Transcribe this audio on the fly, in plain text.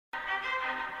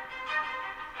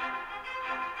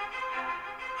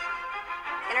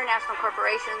international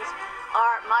corporations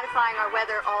are modifying our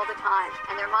weather all the time,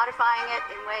 and they're modifying it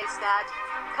in ways that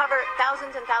cover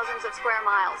thousands and thousands of square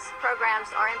miles.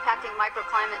 Programs are impacting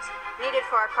microclimates needed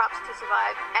for our crops to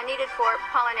survive and needed for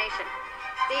pollination.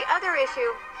 The other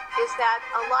issue is that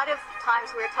a lot of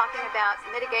times we're talking about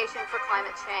mitigation for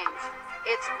climate change.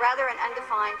 It's rather an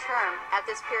undefined term at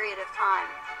this period of time.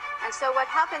 And so what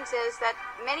happens is that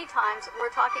many times we're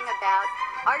talking about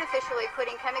artificially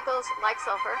putting chemicals like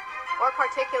sulfur or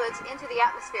particulates into the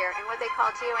atmosphere in what they call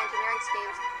geoengineering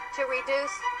schemes to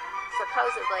reduce,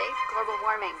 supposedly, global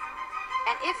warming.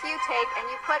 And if you take and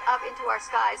you put up into our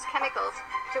skies chemicals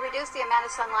to reduce the amount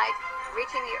of sunlight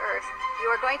reaching the earth,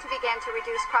 you are going to begin to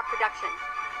reduce crop production.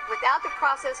 Without the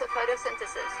process of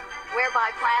photosynthesis,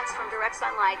 whereby plants from direct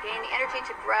sunlight gain the energy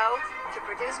to grow, to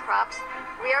produce crops,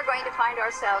 we are going to find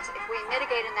ourselves, if we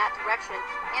mitigate in that direction,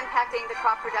 impacting the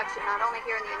crop production not only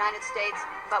here in the United States,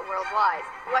 but worldwide.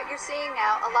 What you're seeing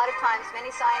now, a lot of times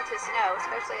many scientists know,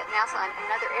 especially at NASA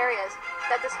and other areas,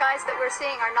 that the skies that we're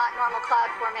seeing are not normal cloud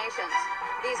formations.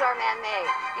 These are man-made.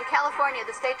 In California,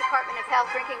 the State Department of Health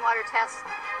drinking water tests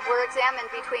were examined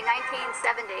between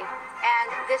 1970 and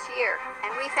this year,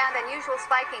 and we found unusual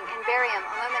spiking in barium,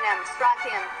 aluminum,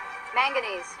 strontium,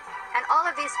 manganese, and all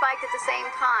of these spiked at the same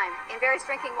time in various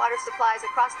drinking water supplies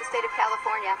across the state of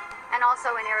California and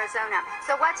also in Arizona.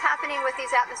 So what's happening with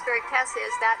these atmospheric tests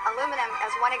is that aluminum,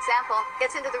 as one example,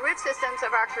 gets into the root systems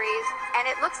of our trees, and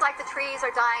it looks like the trees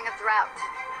are dying of drought,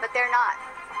 but they're not.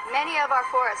 Many of our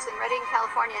forests in Redding,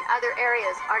 California and other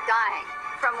areas are dying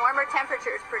from warmer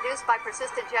temperatures produced by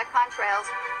persistent jet contrails,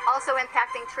 also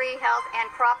impacting tree health and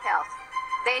crop health.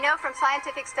 They know from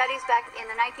scientific studies back in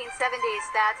the 1970s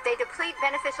that they deplete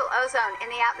beneficial ozone in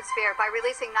the atmosphere by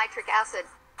releasing nitric acid.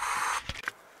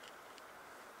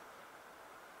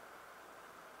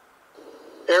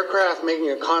 Aircraft making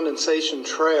a condensation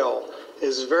trail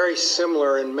is very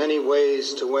similar in many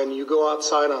ways to when you go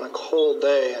outside on a cold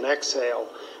day and exhale.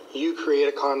 You create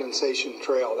a condensation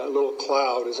trail. That little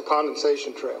cloud is a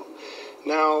condensation trail.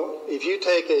 Now, if you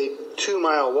take a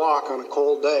 2-mile walk on a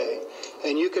cold day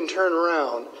and you can turn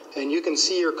around and you can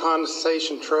see your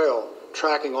condensation trail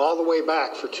tracking all the way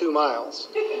back for 2 miles,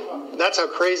 that's how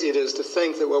crazy it is to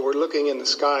think that what we're looking in the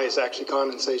sky is actually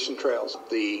condensation trails.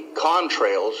 The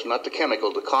contrails, not the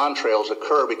chemical, the contrails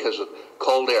occur because of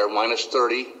cold air, minus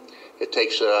 30. It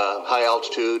takes a high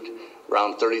altitude,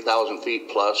 around 30,000 feet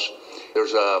plus.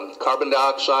 There's carbon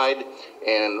dioxide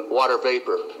and water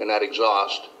vapor in that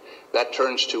exhaust. That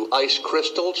turns to ice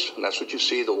crystals, and that's what you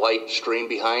see, the white stream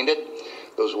behind it.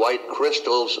 Those white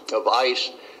crystals of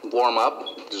ice warm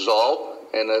up, dissolve,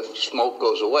 and the smoke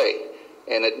goes away.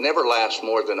 And it never lasts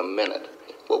more than a minute.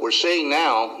 What we're seeing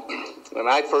now, and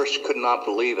I first could not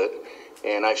believe it,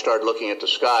 and I started looking at the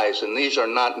skies, and these are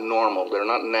not normal. They're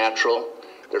not natural.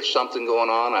 There's something going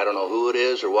on. I don't know who it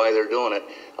is or why they're doing it.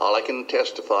 All I can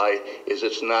testify is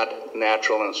it's not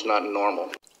natural and it's not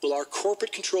normal. Will our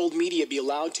corporate-controlled media be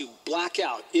allowed to black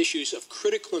out issues of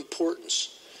critical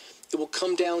importance? It will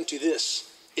come down to this.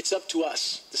 It's up to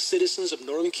us, the citizens of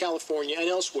Northern California and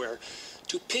elsewhere,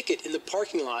 to picket in the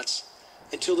parking lots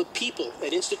until the people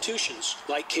at institutions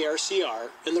like KRCR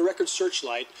and the Record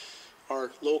Searchlight,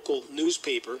 our local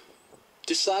newspaper,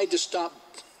 decide to stop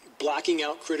blacking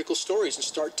out critical stories and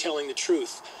start telling the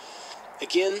truth.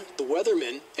 Again, the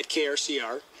weathermen at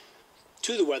KRCR,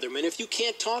 to the weathermen, if you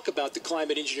can't talk about the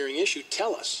climate engineering issue,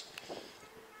 tell us.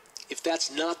 If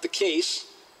that's not the case,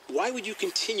 why would you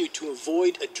continue to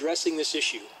avoid addressing this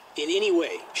issue in any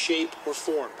way, shape, or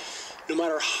form, no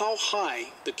matter how high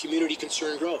the community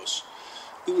concern grows?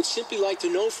 We would simply like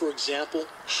to know, for example,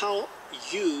 how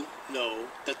you know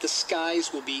that the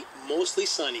skies will be mostly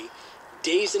sunny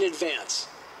days in advance.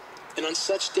 And on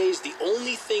such days, the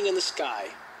only thing in the sky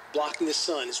blocking the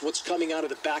sun is what's coming out of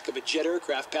the back of a jet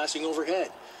aircraft passing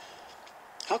overhead.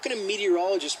 How can a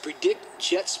meteorologist predict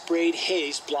jet-sprayed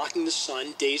haze blocking the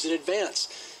sun days in advance,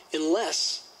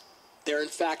 unless they're in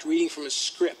fact reading from a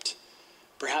script,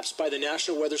 perhaps by the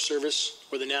National Weather Service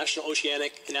or the National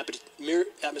Oceanic and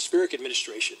Atmospheric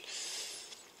Administration?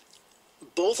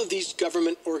 Both of these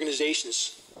government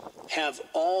organizations have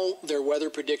all their weather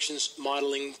predictions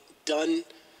modeling done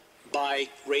by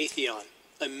Raytheon,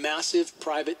 a massive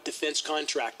private defense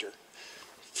contractor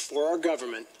for our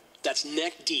government that's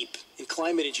neck deep in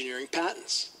climate engineering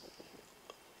patents.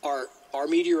 Are our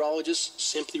meteorologists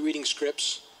simply reading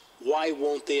scripts? Why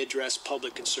won't they address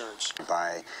public concerns?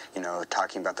 By,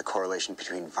 talking about the correlation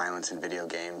between violence and video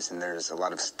games, and there's a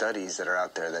lot of studies that are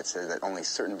out there that say that only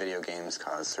certain video games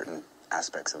cause certain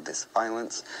aspects of this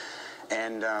violence.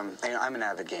 And I'm an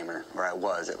avid gamer, or I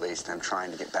was at least. I'm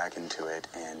trying to get back into it,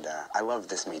 and I love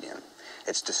this medium.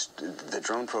 It's just the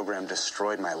drone program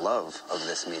destroyed my love of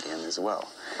this medium as well.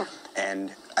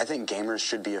 And I think gamers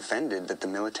should be offended that the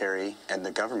military and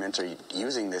the government are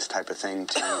using this type of thing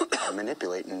to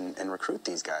manipulate and recruit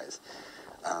these guys.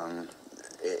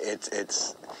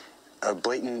 It's a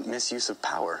blatant misuse of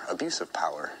power, abuse of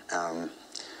power.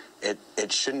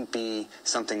 It shouldn't be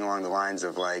something along the lines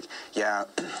of like, yeah,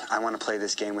 I want to play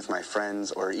this game with my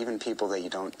friends, or even people that you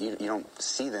don't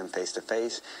see them face to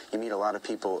face. You meet a lot of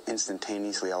people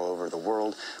instantaneously all over the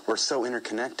world. We're so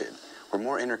interconnected. We're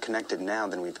more interconnected now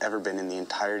than we've ever been in the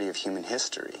entirety of human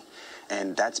history,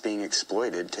 and that's being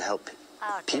exploited to help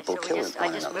people kill one another.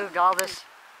 I just moved all this.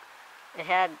 It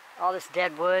had all this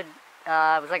dead wood.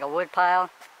 It was like a wood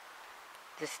pile,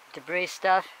 just debris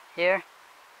stuff here.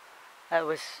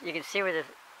 You can see where the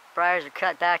briars are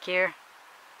cut back here,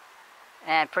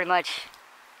 and pretty much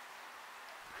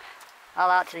all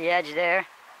out to the edge there.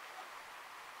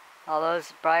 All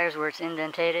those briars where it's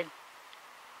indentated,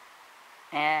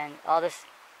 and all this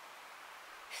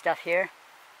stuff here.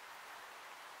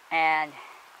 And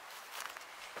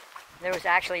there was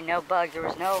actually no bugs. There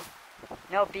was no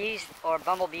bees or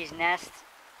bumblebees nests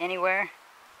anywhere,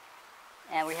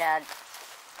 and we had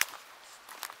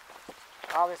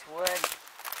all this wood,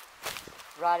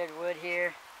 rotted wood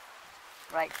here,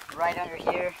 right under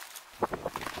here,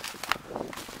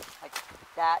 like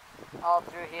that, all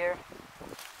through here.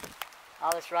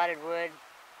 All this rotted wood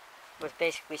was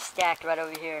basically stacked right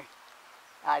over here.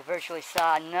 I virtually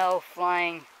saw no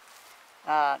flying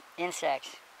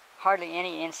insects, hardly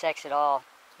any insects at all.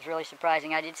 It was really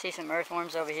surprising. I did see some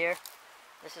earthworms over here.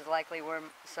 This is likely where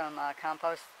some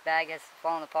compost bag has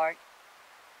fallen apart.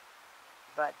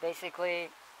 But basically,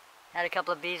 had a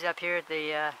couple of bees up here at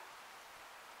the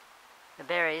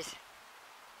berries,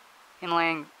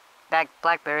 Himalayan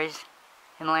blackberries,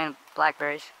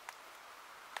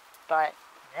 but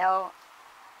no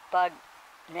bug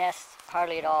nests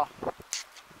hardly at all.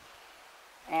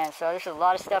 And so this is a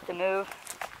lot of stuff to move.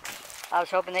 I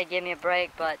was hoping they'd give me a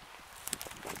break, but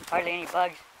hardly any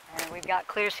bugs. And we've got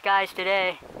clear skies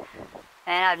today,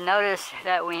 and I've noticed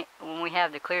that when we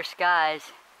have the clear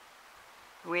skies,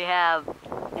 we have,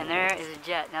 and there is a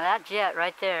jet. Now that jet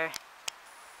right there,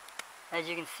 as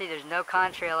you can see, there's no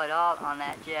contrail at all on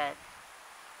that jet.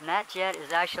 And that jet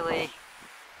is actually,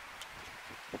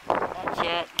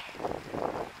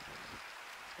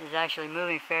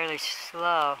 moving fairly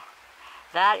slow.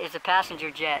 That is a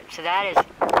passenger jet. So that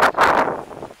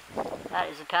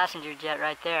is a passenger jet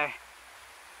right there.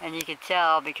 And you could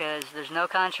tell because there's no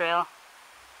contrail,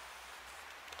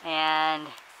 and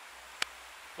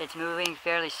it's moving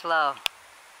fairly slow.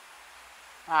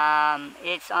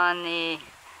 It's on the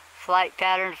flight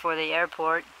pattern for the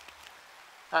airport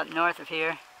up north of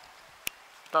here.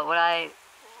 But what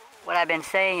I've been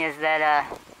saying is that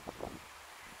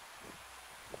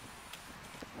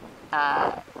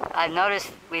I've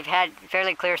noticed we've had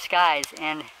fairly clear skies,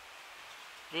 and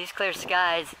these clear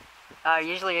skies are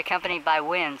usually accompanied by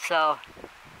wind, so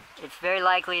it's very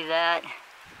likely that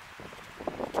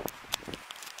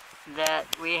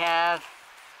we have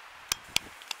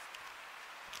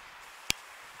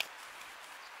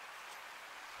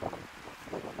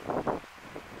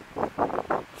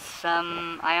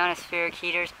some ionospheric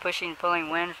heaters pulling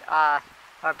wind,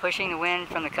 or pushing the wind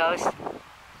from the coast.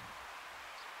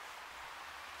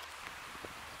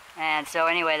 And so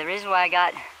anyway, the reason why I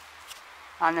got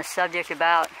on the subject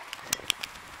about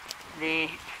the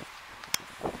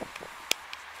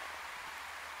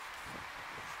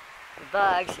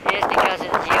bugs is because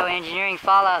of the geoengineering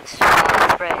fallout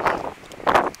sprays.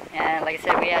 And like I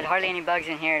said, we had hardly any bugs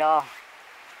in here at all.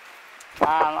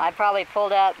 I probably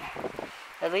pulled up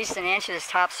at least an inch of this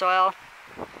topsoil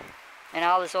and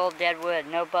all this old dead wood.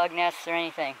 No bug nests or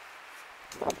anything.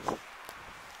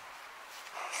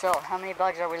 So, how many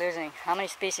bugs are we losing? How many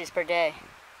species per day?